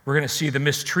 we're going to see the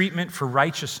mistreatment for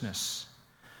righteousness.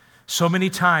 So many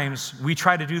times we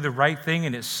try to do the right thing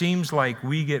and it seems like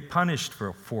we get punished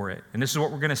for it. And this is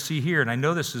what we're going to see here. And I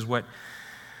know this is what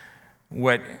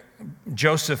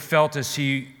Joseph felt as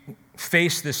he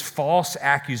faced this false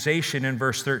accusation in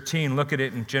verse 13. Look at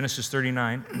it in Genesis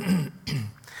 39.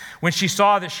 When she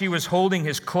saw that she was holding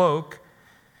his cloak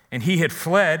and he had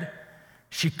fled,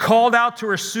 she called out to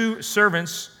her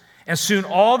servants, and soon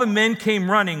all the men came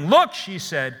running. Look, she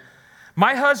said,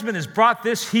 my husband has brought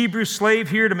this Hebrew slave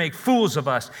here to make fools of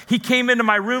us. He came into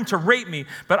my room to rape me,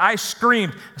 but I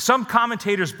screamed. Some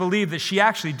commentators believe that she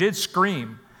actually did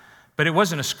scream, but it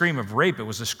wasn't a scream of rape. It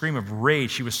was a scream of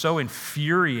rage. She was so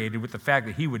infuriated with the fact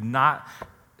that he would not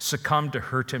succumb to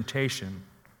her temptation.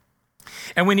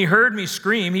 And when he heard me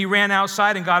scream, he ran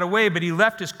outside and got away, but he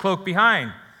left his cloak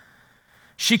behind.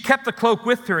 She kept the cloak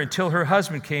with her until her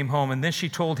husband came home, and then she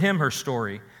told him her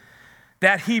story.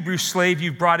 That Hebrew slave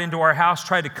you brought into our house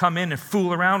tried to come in and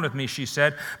fool around with me, she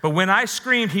said. But when I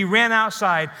screamed, he ran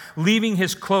outside, leaving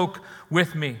his cloak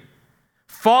with me.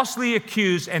 Falsely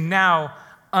accused, and now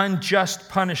unjust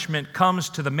punishment comes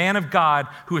to the man of God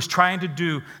who is trying to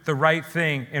do the right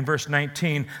thing. In verse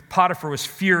 19, Potiphar was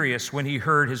furious when he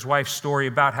heard his wife's story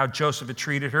about how Joseph had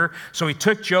treated her. So he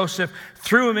took Joseph,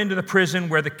 threw him into the prison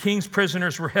where the king's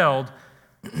prisoners were held,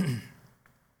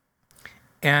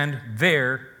 and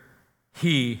there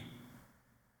he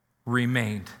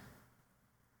remained.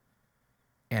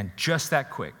 And just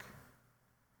that quick,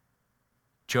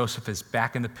 Joseph is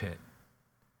back in the pit.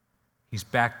 He's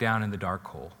back down in the dark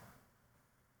hole.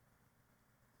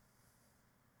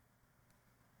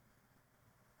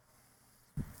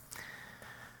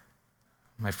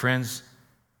 My friends,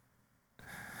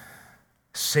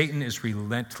 Satan is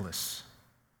relentless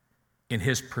in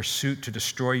his pursuit to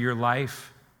destroy your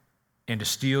life and to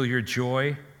steal your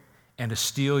joy and to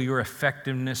steal your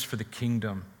effectiveness for the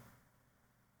kingdom.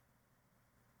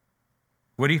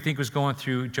 What do you think was going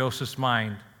through Joseph's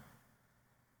mind?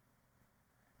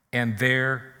 And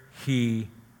there he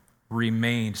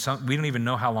remained. We don't even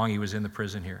know how long he was in the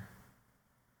prison here.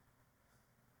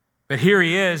 But here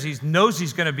he is. He knows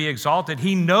he's going to be exalted.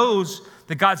 He knows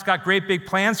that God's got great big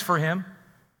plans for him.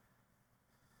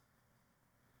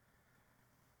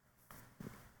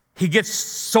 He gets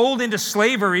sold into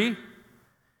slavery.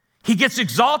 He gets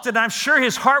exalted. I'm sure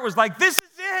his heart was like, this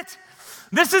is it.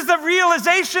 This is the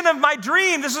realization of my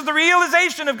dream. This is the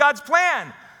realization of God's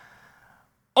plan.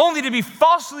 Only to be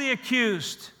falsely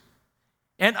accused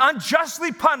and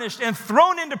unjustly punished and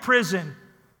thrown into prison.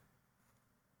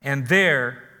 And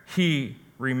there he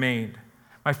remained.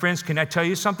 My friends, can I tell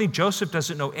you something? Joseph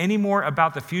doesn't know any more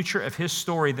about the future of his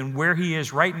story than where he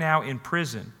is right now in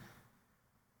prison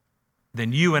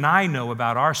than you and I know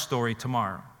about our story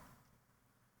tomorrow.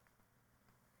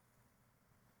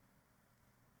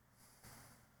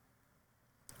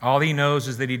 All he knows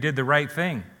is that he did the right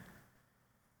thing.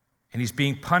 And he's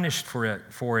being punished for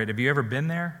it. Have you ever been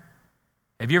there?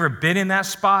 Have you ever been in that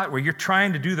spot where you're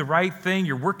trying to do the right thing,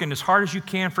 you're working as hard as you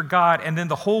can for God, and then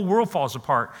the whole world falls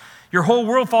apart? Your whole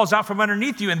world falls out from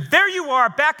underneath you, and there you are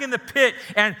back in the pit,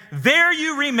 and there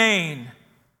you remain.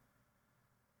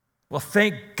 Well,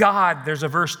 thank God there's a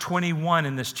verse 21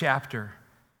 in this chapter.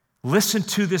 Listen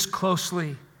to this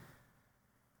closely.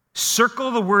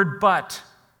 Circle the word but.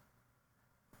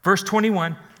 Verse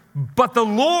 21, but the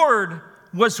Lord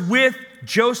was with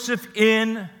Joseph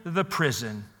in the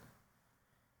prison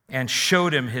and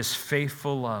showed him his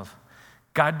faithful love.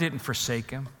 God didn't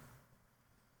forsake him.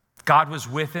 God was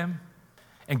with him,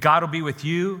 and God will be with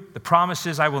you. The promise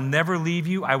is, I will never leave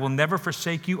you. I will never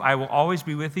forsake you. I will always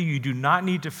be with you. You do not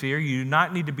need to fear. You do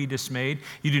not need to be dismayed.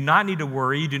 You do not need to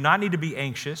worry. You do not need to be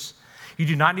anxious. You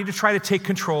do not need to try to take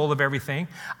control of everything.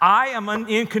 I am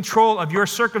in control of your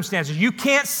circumstances. You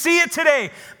can't see it today,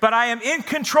 but I am in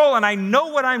control and I know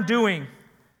what I'm doing.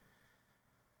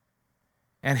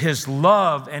 And his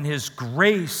love and his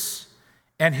grace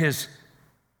and his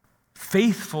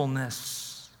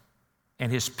faithfulness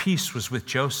and his peace was with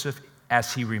Joseph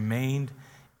as he remained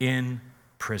in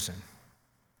prison.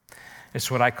 It's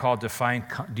what I call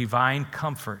divine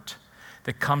comfort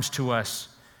that comes to us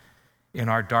in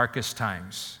our darkest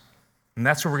times. And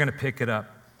that's where we're going to pick it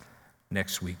up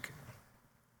next week.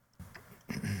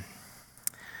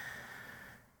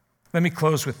 Let me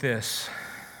close with this.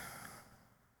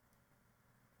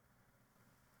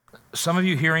 Some of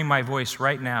you hearing my voice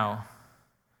right now,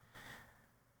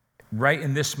 right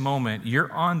in this moment,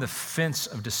 you're on the fence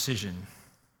of decision.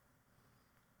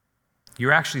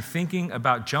 You're actually thinking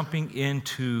about jumping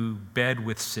into bed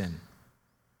with sin.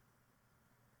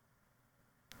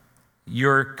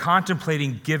 You're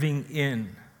contemplating giving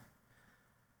in.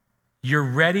 You're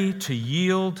ready to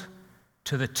yield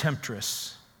to the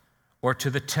temptress or to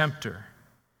the tempter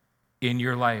in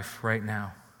your life right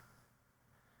now.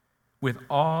 With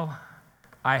all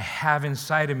I have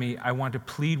inside of me, I want to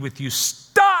plead with you,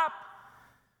 stop!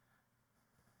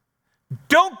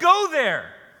 Don't go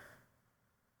there.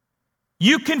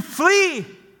 You can flee.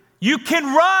 You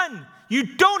can run. You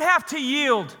don't have to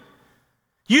yield.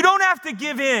 You don't have to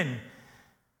give in.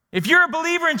 If you're a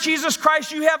believer in Jesus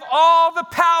Christ, you have all the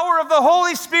power of the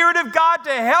Holy Spirit of God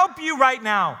to help you right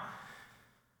now.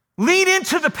 Lean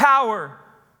into the power.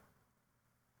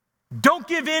 Don't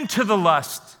give in to the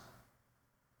lust.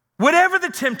 Whatever the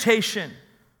temptation,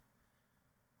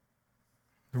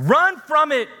 run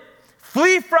from it.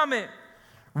 Flee from it.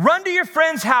 Run to your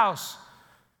friend's house.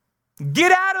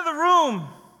 Get out of the room.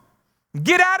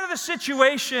 Get out of the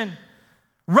situation.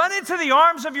 Run into the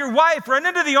arms of your wife. Run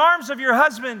into the arms of your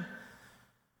husband.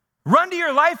 Run to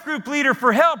your life group leader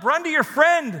for help. Run to your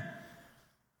friend.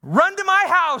 Run to my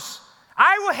house.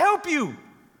 I will help you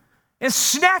and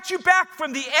snatch you back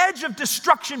from the edge of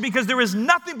destruction, because there is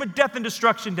nothing but death and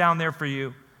destruction down there for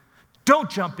you. Don't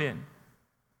jump in.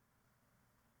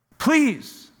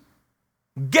 Please,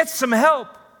 get some help.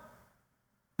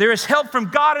 There is help from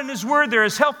God in His Word. There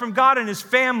is help from God in His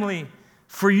family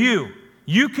for you.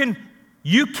 You can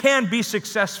be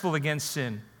successful against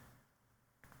sin.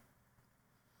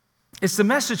 It's the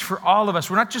message for all of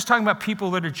us. We're not just talking about people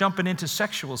that are jumping into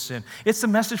sexual sin. It's the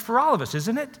message for all of us,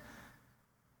 isn't it?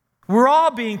 We're all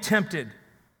being tempted.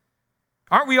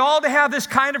 Aren't we all to have this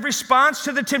kind of response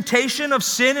to the temptation of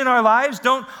sin in our lives?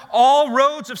 Don't all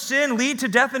roads of sin lead to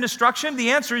death and destruction?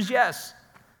 The answer is yes.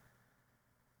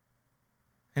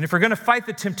 And if we're going to fight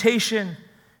the temptation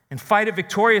and fight it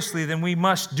victoriously, then we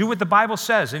must do what the Bible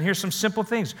says. And here's some simple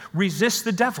things. Resist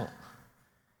the devil,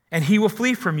 and he will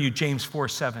flee from you, James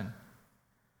 4:7.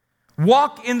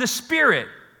 Walk in the Spirit,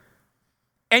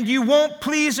 and you won't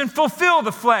please and fulfill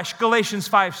the flesh, Galatians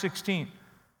 5:16.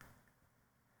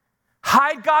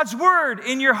 Hide God's word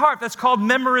in your heart. That's called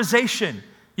memorization.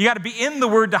 You got to be in the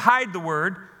word to hide the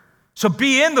word. So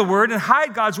be in the word and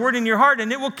hide God's word in your heart,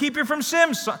 and it will keep you from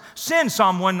sin,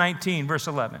 Psalm 119, verse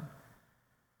 11.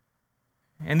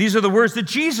 And these are the words that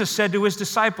Jesus said to his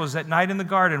disciples that night in the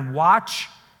garden. Watch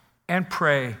and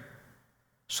pray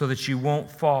so that you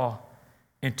won't fall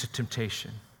into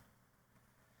temptation.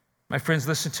 My friends,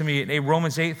 listen to me.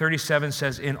 Romans 8:37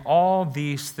 says, in all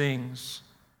these things,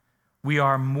 we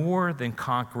are more than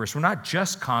conquerors. We're not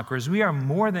just conquerors. We are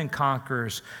more than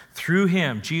conquerors through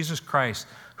Him, Jesus Christ,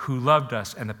 who loved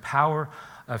us, and the power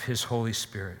of His Holy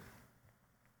Spirit.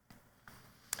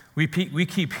 We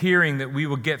keep hearing that we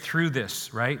will get through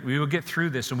this, right? We will get through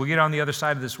this, and we'll get on the other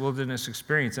side of this wilderness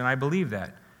experience, and I believe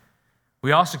that.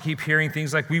 We also keep hearing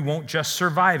things like we won't just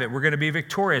survive it. We're going to be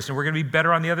victorious, and we're going to be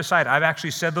better on the other side. I've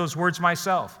actually said those words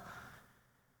myself.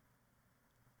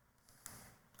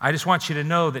 I just want you to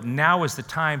know that now is the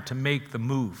time to make the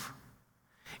move.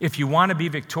 If you want to be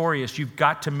victorious, you've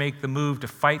got to make the move to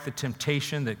fight the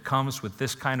temptation that comes with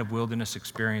this kind of wilderness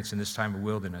experience and this time of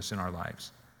wilderness in our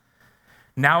lives.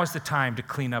 Now is the time to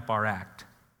clean up our act.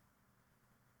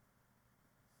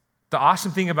 The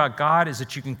awesome thing about God is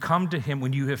that you can come to Him.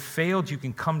 When you have failed, you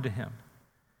can come to Him.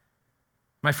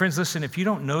 My friends, listen, if you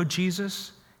don't know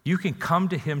Jesus, you can come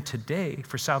to Him today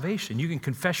for salvation. You can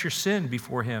confess your sin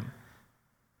before Him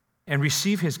and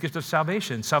receive His gift of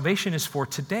salvation. Salvation is for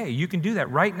today. You can do that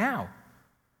right now.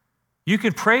 You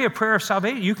can pray a prayer of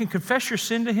salvation. You can confess your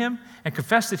sin to Him and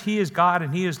confess that He is God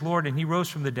and He is Lord and He rose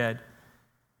from the dead.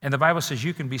 And the Bible says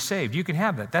you can be saved. You can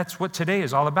have that. That's what today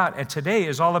is all about. And today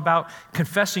is all about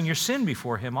confessing your sin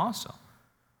before Him also.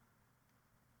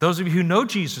 Those of you who know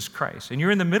Jesus Christ and you're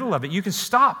in the middle of it, you can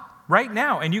stop right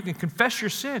now and you can confess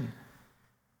your sin.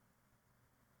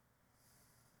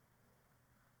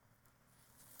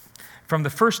 From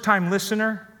the first-time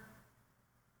listener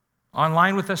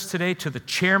online with us today to the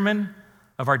chairman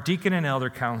of our deacon and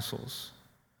elder councils,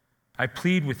 I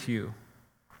plead with you.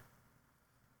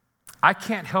 I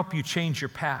can't help you change your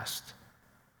past,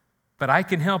 But I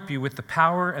can help you with the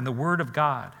power and the Word of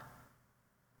God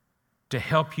to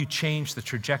help you change the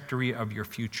trajectory of your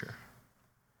future.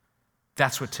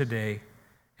 That's what today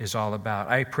is all about.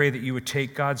 I pray that you would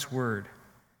take God's Word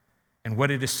and what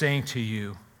it is saying to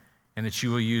you, and that you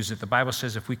will use it. The Bible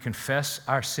says if we confess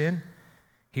our sin,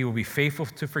 He will be faithful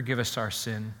to forgive us our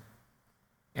sin.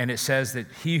 And it says that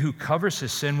he who covers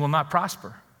his sin will not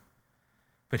prosper,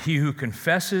 but he who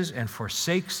confesses and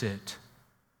forsakes it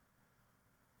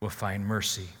will find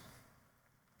mercy.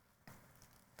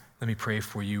 Let me pray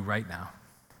for you right now.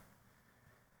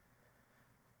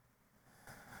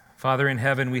 Father in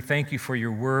heaven, we thank you for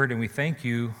your word, and we thank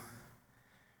you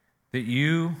that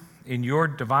you, in your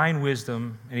divine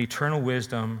wisdom and eternal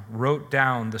wisdom, wrote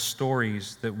down the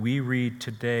stories that we read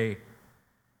today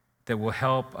that will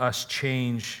help us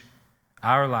change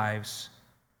our lives,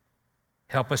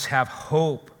 help us have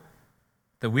hope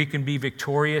that we can be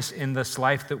victorious in this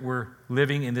life that we're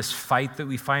living, in this fight that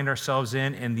we find ourselves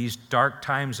in these dark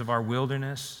times of our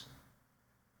wilderness.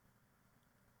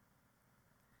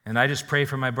 And I just pray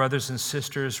for my brothers and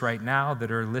sisters right now that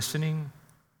are listening.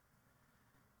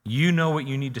 You know what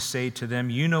you need to say to them.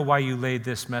 You know why you laid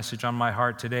this message on my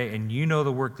heart today, and you know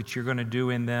the work that you're going to do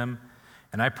in them.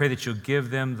 And I pray that you'll give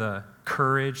them the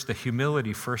courage, the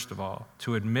humility, first of all,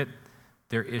 to admit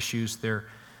their issues, their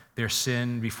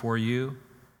sin before you,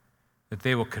 that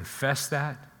they will confess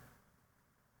that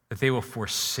they will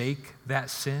forsake that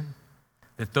sin,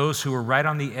 that those who are right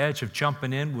on the edge of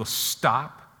jumping in will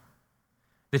stop,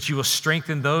 that you will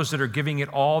strengthen those that are giving it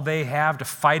all they have to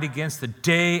fight against the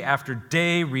day after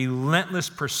day relentless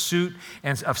pursuit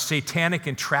of satanic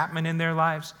entrapment in their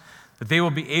lives, that they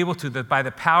will be able to, that by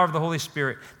the power of the Holy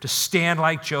Spirit, to stand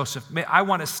like Joseph. I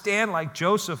want to stand like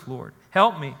Joseph, Lord.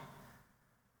 Help me.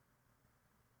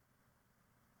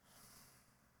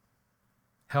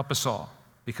 Help us all,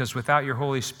 because without your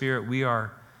Holy Spirit, we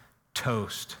are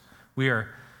toast. We are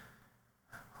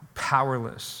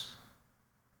powerless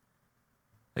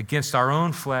against our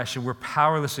own flesh, and we're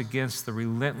powerless against the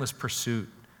relentless pursuit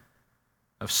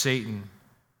of Satan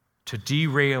to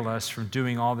derail us from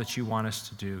doing all that you want us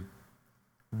to do.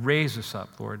 Raise us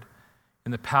up, Lord,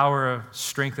 in the power and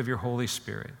strength of your Holy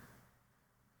Spirit.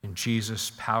 In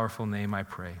Jesus' powerful name I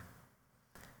pray.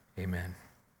 Amen.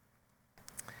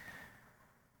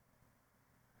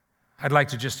 I'd like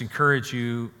to just encourage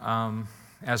you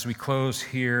as we close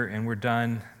here and we're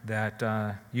done,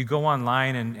 that you go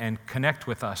online and connect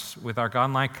with us with our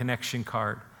online connection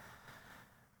card.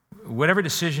 Whatever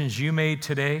decisions you made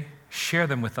today, share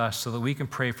them with us so that we can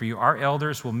pray for you. Our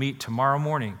elders will meet tomorrow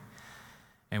morning,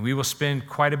 and we will spend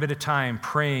quite a bit of time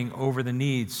praying over the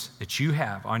needs that you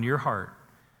have on your heart.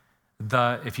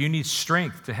 If you need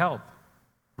strength to help,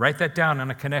 write that down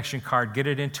on a connection card, get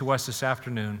it into us this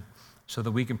afternoon so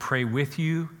that we can pray with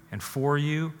you and for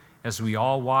you as we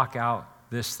all walk out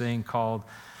this thing called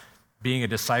being a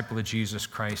disciple of Jesus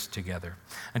Christ together.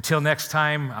 Until next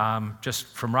time, just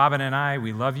from Robin and I,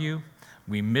 we love you.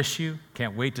 We miss you.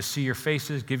 Can't wait to see your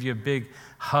faces, give you a big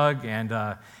hug,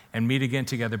 and meet again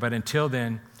together. But until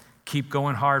then, keep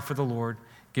going hard for the Lord.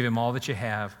 Give him all that you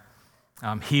have.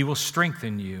 He will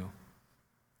strengthen you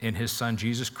in his Son,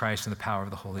 Jesus Christ, and the power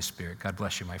of the Holy Spirit. God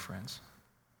bless you, my friends.